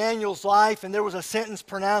Daniel's life, and there was a sentence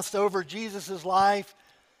pronounced over Jesus' life.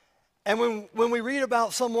 And when we read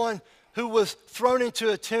about someone who was thrown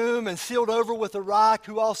into a tomb and sealed over with a rock,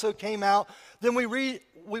 who also came out. Then we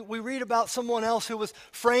read about someone else who was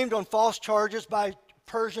framed on false charges by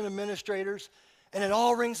Persian administrators, and it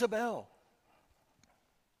all rings a bell.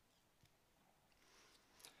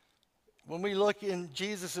 When we look in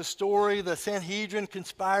Jesus' story, the Sanhedrin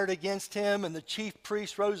conspired against him, and the chief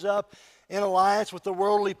priests rose up in alliance with the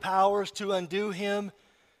worldly powers to undo him.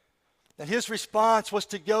 And his response was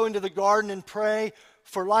to go into the garden and pray,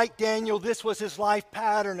 for like Daniel, this was his life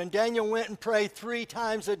pattern. And Daniel went and prayed 3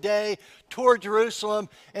 times a day toward Jerusalem,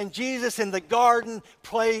 and Jesus in the garden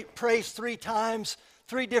prays 3 times.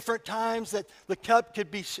 3 different times that the cup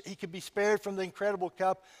he could be spared from the incredible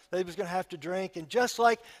cup that he was going to have to drink. And just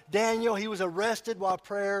like Daniel, he was arrested while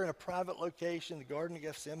prayer in a private location, the Garden of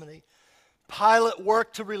Gethsemane. Pilate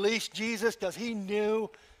worked to release Jesus because he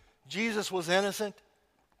knew Jesus was innocent.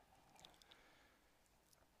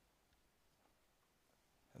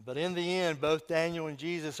 But in the end, both Daniel and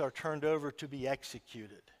Jesus are turned over to be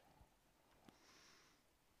executed.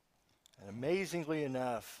 And amazingly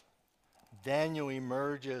enough, Daniel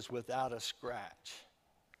emerges without a scratch.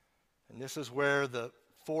 And this is where the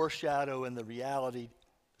foreshadow and the reality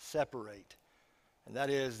separate. And that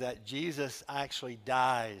is that Jesus actually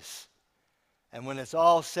dies. And when it's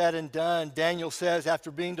all said and done, Daniel says, after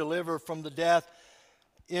being delivered from the death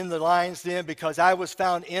in the lion's den, because I was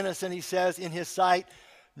found innocent, he says, in his sight,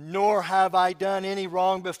 nor have I done any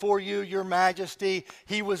wrong before you, your majesty.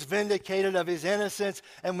 He was vindicated of his innocence.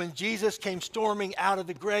 And when Jesus came storming out of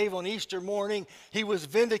the grave on Easter morning, he was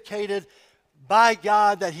vindicated by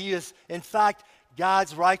God that he is, in fact,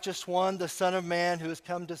 God's righteous one, the Son of Man who has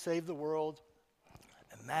come to save the world.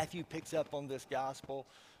 And Matthew picks up on this gospel,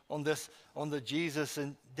 on the Jesus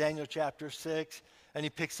in Daniel chapter 6, and he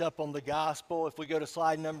picks up on the gospel. If we go to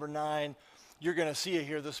slide number 9, you're going to see it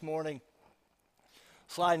here this morning.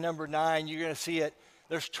 Slide number 9, you're going to see it.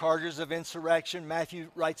 There's charges of insurrection. Matthew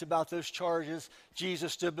writes about those charges.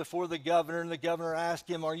 Jesus stood before the governor, and the governor asked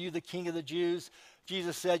him, "Are you the king of the Jews?"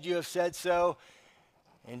 Jesus said, "You have said so."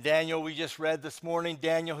 And Daniel, we just read this morning,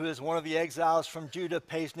 Daniel, who is one of the exiles from Judah,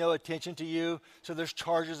 pays no attention to you. So there's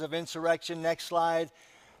charges of insurrection. Next slide.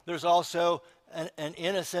 There's also an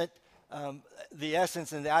innocent, the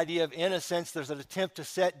essence and the idea of innocence. There's an attempt to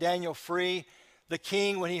set Daniel free. The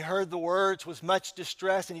king, when he heard the words, was much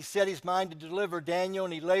distressed, and he set his mind to deliver Daniel,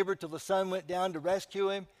 and he labored till the sun went down to rescue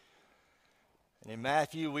him. And in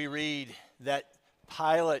Matthew, we read that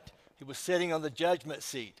Pilate, he was sitting on the judgment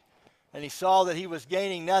seat, and he saw that he was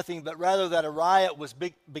gaining nothing, but rather that a riot was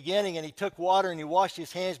beginning, and he took water and he washed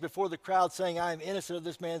his hands before the crowd, saying, "I am innocent of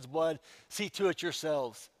this man's blood. See to it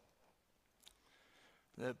yourselves."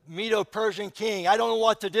 The Medo-Persian king, "I don't know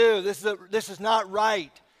what to do. This is not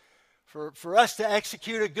right. For us to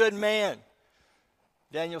execute a good man."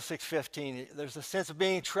 Daniel 6:15, there's a sense of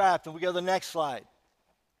being trapped. And we go to the next slide.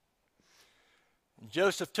 And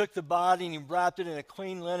Joseph took the body and he wrapped it in a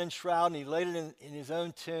clean linen shroud, and he laid it in his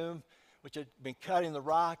own tomb, which had been cut in the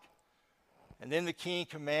rock. And then the king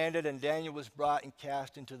commanded, and Daniel was brought and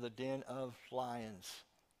cast into the den of lions.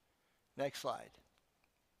 Next slide.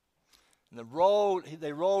 And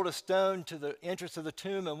they rolled a stone to the entrance of the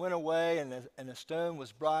tomb and went away, and a stone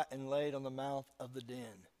was brought and laid on the mouth of the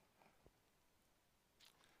den.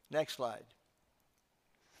 Next slide.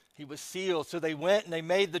 He was sealed. So they went and they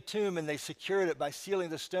made the tomb, and they secured it by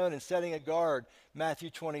sealing the stone and setting a guard. Matthew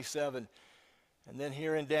 27. And then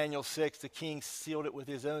here in Daniel 6, the king sealed it with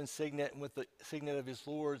his own signet and with the signet of his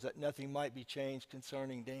lords, that nothing might be changed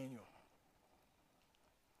concerning Daniel.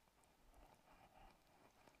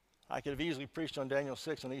 I could have easily preached on Daniel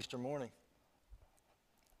 6 on Easter morning.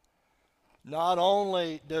 Not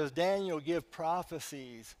only does Daniel give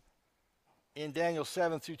prophecies in Daniel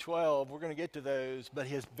 7 through 12, we're going to get to those, but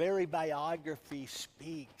his very biography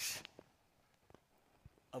speaks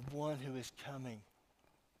of one who is coming.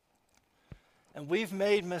 And we've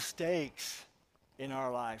made mistakes in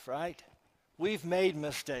our life, right? We've made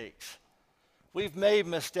mistakes. We've made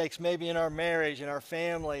mistakes maybe in our marriage, in our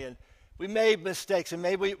family, and we made mistakes, and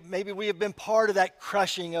maybe we have been part of that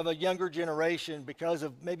crushing of a younger generation because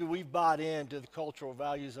of maybe we've bought into the cultural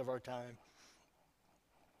values of our time.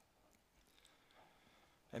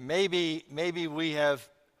 And maybe we have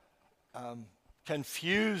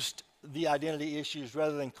confused the identity issues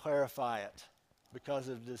rather than clarify it because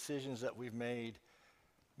of the decisions that we've made.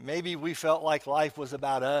 Maybe we felt like life was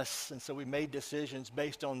about us, and so we made decisions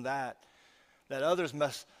based on that others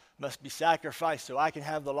must be sacrificed so I can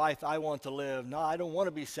have the life I want to live. No, I don't want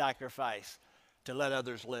to be sacrificed to let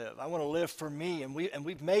others live. I want to live for me, and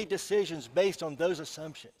we've made decisions based on those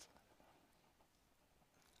assumptions.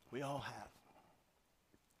 We all have.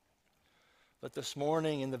 But this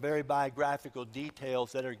morning, in the very biographical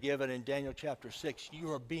details that are given in Daniel chapter 6,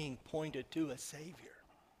 you are being pointed to a Savior.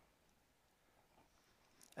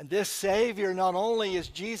 And this Savior, not only is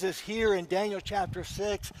Jesus here in Daniel chapter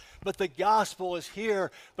 6, but the gospel is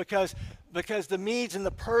here because the Medes and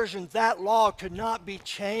the Persians, that law could not be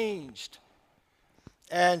changed.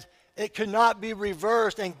 And it could not be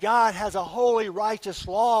reversed, and God has a holy, righteous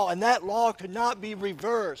law, and that law could not be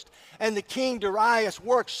reversed. And the king Darius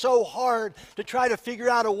worked so hard to try to figure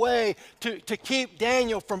out a way to keep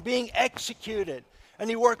Daniel from being executed. And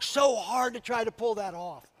he worked so hard to try to pull that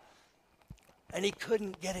off. And he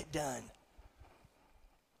couldn't get it done.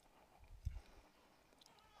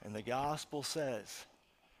 And the gospel says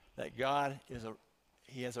that God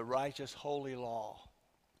he has a righteous, holy law.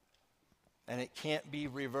 And it can't be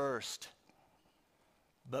reversed.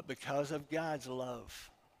 But because of God's love,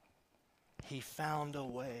 he found a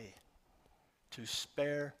way to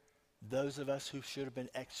spare those of us who should have been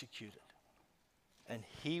executed. And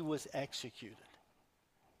he was executed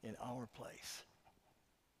in our place.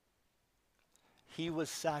 He was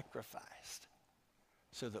sacrificed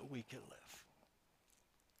so that we could live.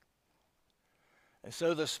 And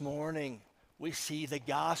so this morning, we see the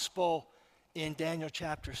gospel in Daniel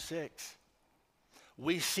chapter 6.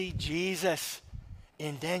 We see Jesus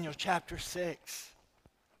in Daniel chapter 6.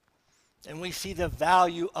 And we see the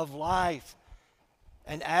value of life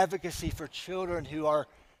and advocacy for children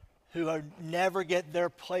who never get their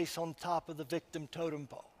place on top of the victim totem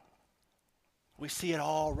pole. We see it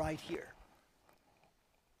all right here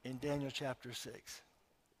in Daniel chapter 6.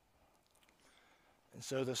 And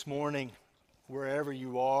so this morning, wherever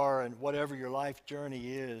you are and whatever your life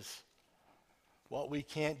journey is, what we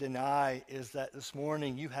can't deny is that this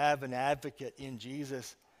morning you have an advocate in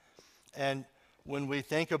Jesus. And when we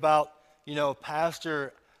think about,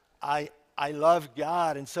 Pastor, I love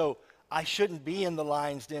God, and so I shouldn't be in the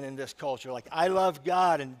lion's den in this culture. Like, I love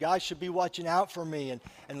God, and God should be watching out for me.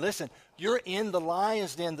 And listen, you're in the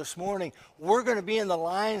lion's den this morning. We're going to be in the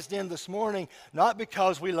lion's den this morning, not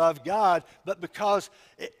because we love God, but because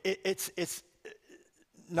it's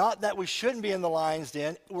not that we shouldn't be in the lion's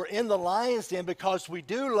den. We're in the lion's den because we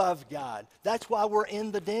do love God. That's why we're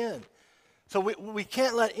in the den. So we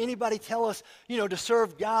can't let anybody tell us, to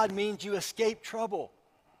serve God means you escape trouble.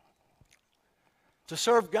 To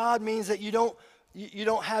serve God means that you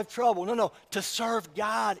don't have trouble. No. To serve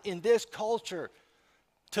God in this culture,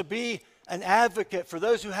 to be an advocate for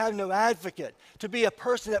those who have no advocate, to be a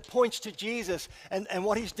person that points to Jesus and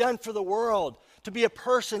what he's done for the world, to be a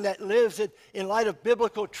person that lives it in light of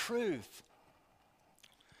biblical truth.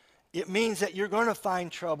 It means that you're going to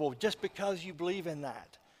find trouble just because you believe in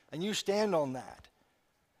that and you stand on that.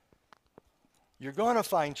 You're going to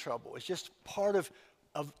find trouble. It's just part of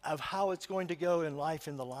how it's going to go in life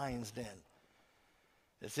in the lion's den.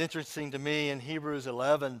 It's interesting to me in Hebrews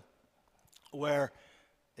 11 where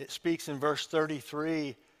it speaks in verse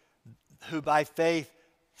 33, who by faith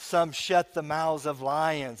some shut the mouths of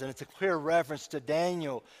lions. And it's a clear reference to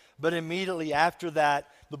Daniel. But immediately after that,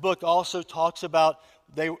 the book also talks about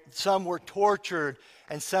some were tortured,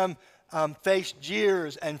 and some faced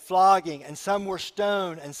jeers and flogging, and some were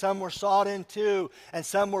stoned, and some were sawed in two, and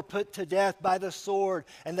some were put to death by the sword,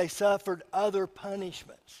 and they suffered other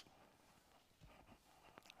punishments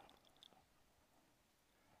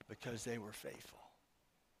because they were faithful.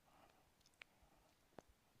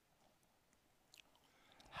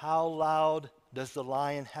 How loud does the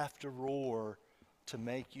lion have to roar to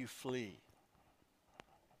make you flee?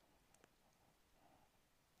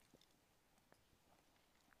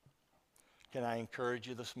 Can I encourage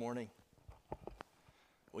you this morning?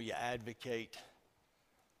 Will you advocate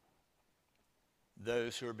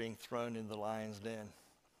those who are being thrown in the lion's den?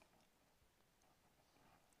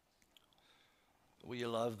 Will you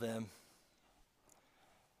love them?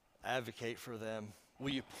 Advocate for them? Will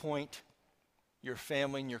you point your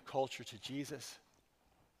family and your culture to Jesus?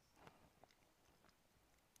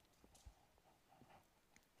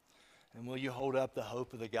 And will you hold up the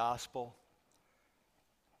hope of the gospel?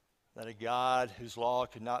 That a God whose law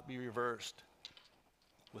could not be reversed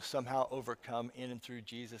was somehow overcome in and through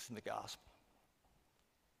Jesus and the gospel.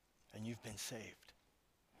 And you've been saved.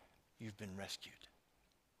 You've been rescued.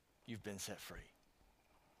 You've been set free.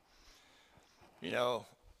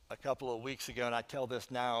 A couple of weeks ago, and I tell this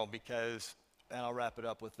now because, and I'll wrap it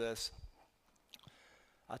up with this.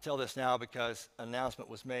 I tell this now because an announcement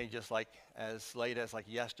was made just like as late as like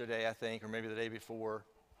yesterday, I think, or maybe the day before.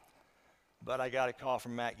 But I got a call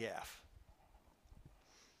from Matt Gaff.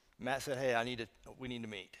 Matt said, hey, we need to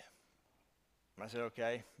meet. And I said,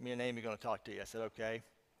 okay. Me and Amy are going to talk to you. I said, okay.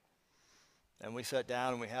 And we sat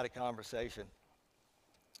down and we had a conversation.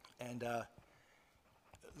 And it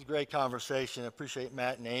was a great conversation. I appreciate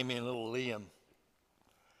Matt and Amy and little Liam.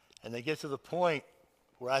 And they get to the point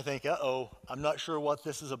where I think, I'm not sure what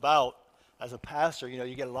this is about. As a pastor,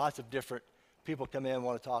 you get lots of different people come in and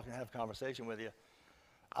want to talk and have a conversation with you.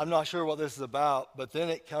 I'm not sure what this is about, but then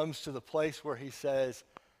it comes to the place where he says,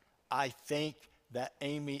 I think that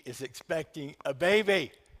Amy is expecting a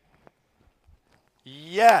baby.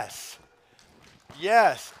 Yes,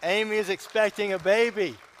 Amy is expecting a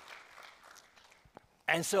baby.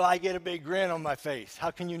 And so I get a big grin on my face.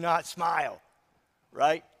 How can you not smile,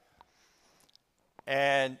 right?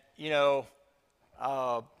 And,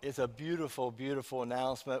 it's a beautiful, beautiful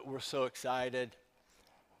announcement. We're so excited.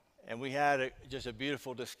 And we had just a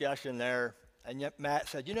beautiful discussion there. And yet Matt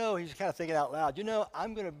said, he's kind of thinking out loud,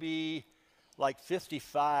 I'm going to be like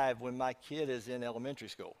 55 when my kid is in elementary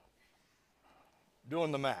school.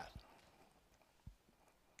 Doing the math.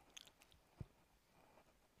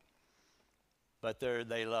 But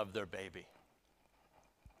they love their baby.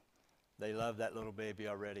 They love that little baby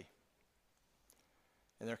already.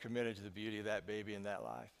 And they're committed to the beauty of that baby in that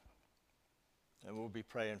life. And we'll be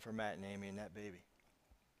praying for Matt and Amy and that baby.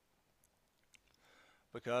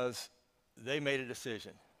 Because they made a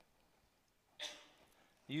decision.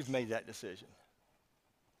 You've made that decision.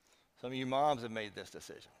 Some of you moms have made this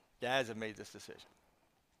decision. Dads have made this decision.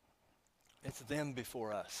 It's them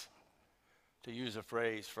before us, to use a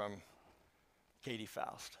phrase from Katie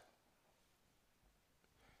Faust.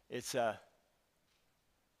 It's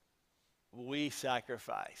we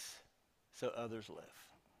sacrifice so others live.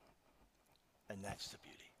 And that's the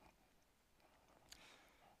beauty.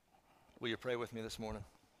 Will you pray with me this morning?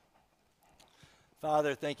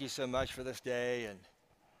 Father, thank you so much for this day, and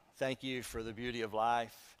thank you for the beauty of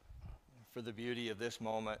life, for the beauty of this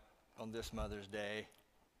moment on this Mother's Day.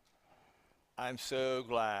 I'm so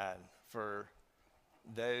glad for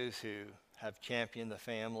those who have championed the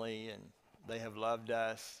family, and they have loved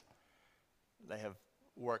us. They have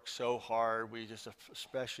worked so hard. We just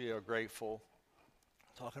especially are grateful.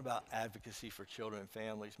 Talking about advocacy for children and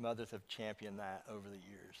families, mothers have championed that over the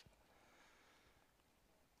years.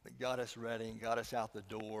 They got us ready and got us out the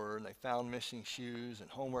door, and they found missing shoes and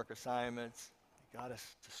homework assignments. They got us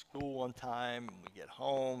to school on time, and we get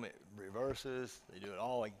home, it reverses. They do it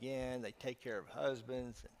all again. They take care of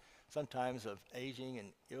husbands, and sometimes of aging and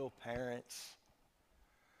ill parents.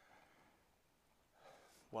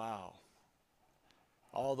 Wow.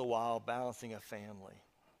 All the while balancing a family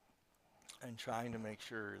and trying to make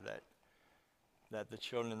sure that the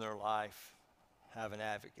children in their life have an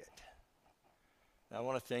advocate. And I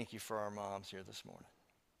want to thank you for our moms here this morning.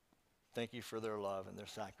 Thank you for their love and their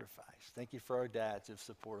sacrifice. Thank you for our dads who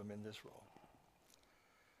support them in this role.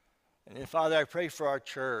 And then, Father, I pray for our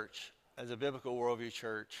church as a biblical worldview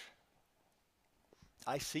church.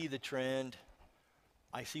 I see the trend.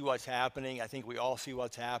 I see what's happening. I think we all see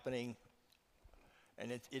what's happening. And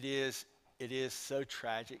it is so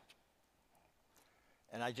tragic.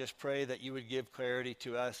 And I just pray that you would give clarity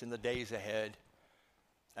to us in the days ahead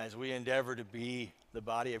as we endeavor to be the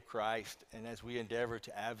body of Christ, and as we endeavor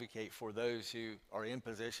to advocate for those who are in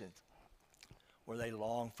positions where they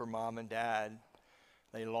long for mom and dad.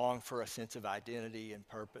 They long for a sense of identity and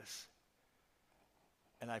purpose.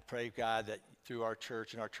 And I pray, God, that through our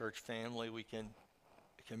church and our church family, we can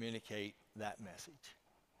communicate that message.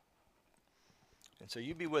 And so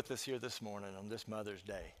you be with us here this morning on this Mother's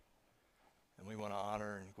Day. And we want to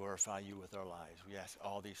honor and glorify you with our lives. We ask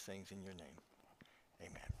all these things in your name.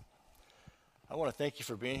 Amen. I want to thank you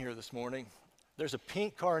for being here this morning. There's a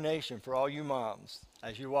pink carnation for all you moms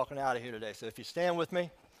as you're walking out of here today. So if you stand with me,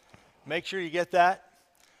 make sure you get that.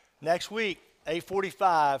 Next week,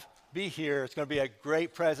 8:45, be here. It's going to be a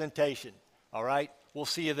great presentation. All right? We'll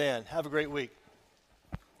see you then. Have a great week.